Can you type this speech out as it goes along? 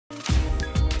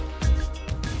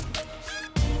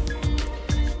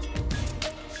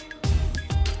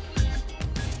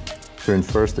So in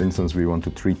first instance, we want to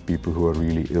treat people who are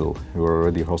really ill, who are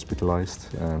already hospitalized,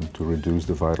 to reduce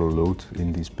the viral load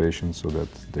in these patients so that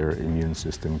their immune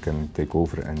system can take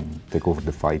over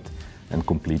the fight and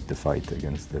complete the fight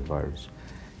against the virus.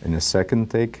 In a second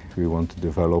take, we want to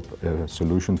develop a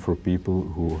solution for people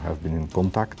who have been in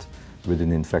contact with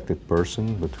an infected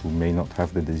person but who may not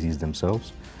have the disease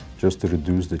themselves, just to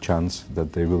reduce the chance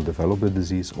that they will develop the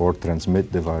disease or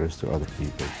transmit the virus to other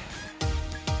people.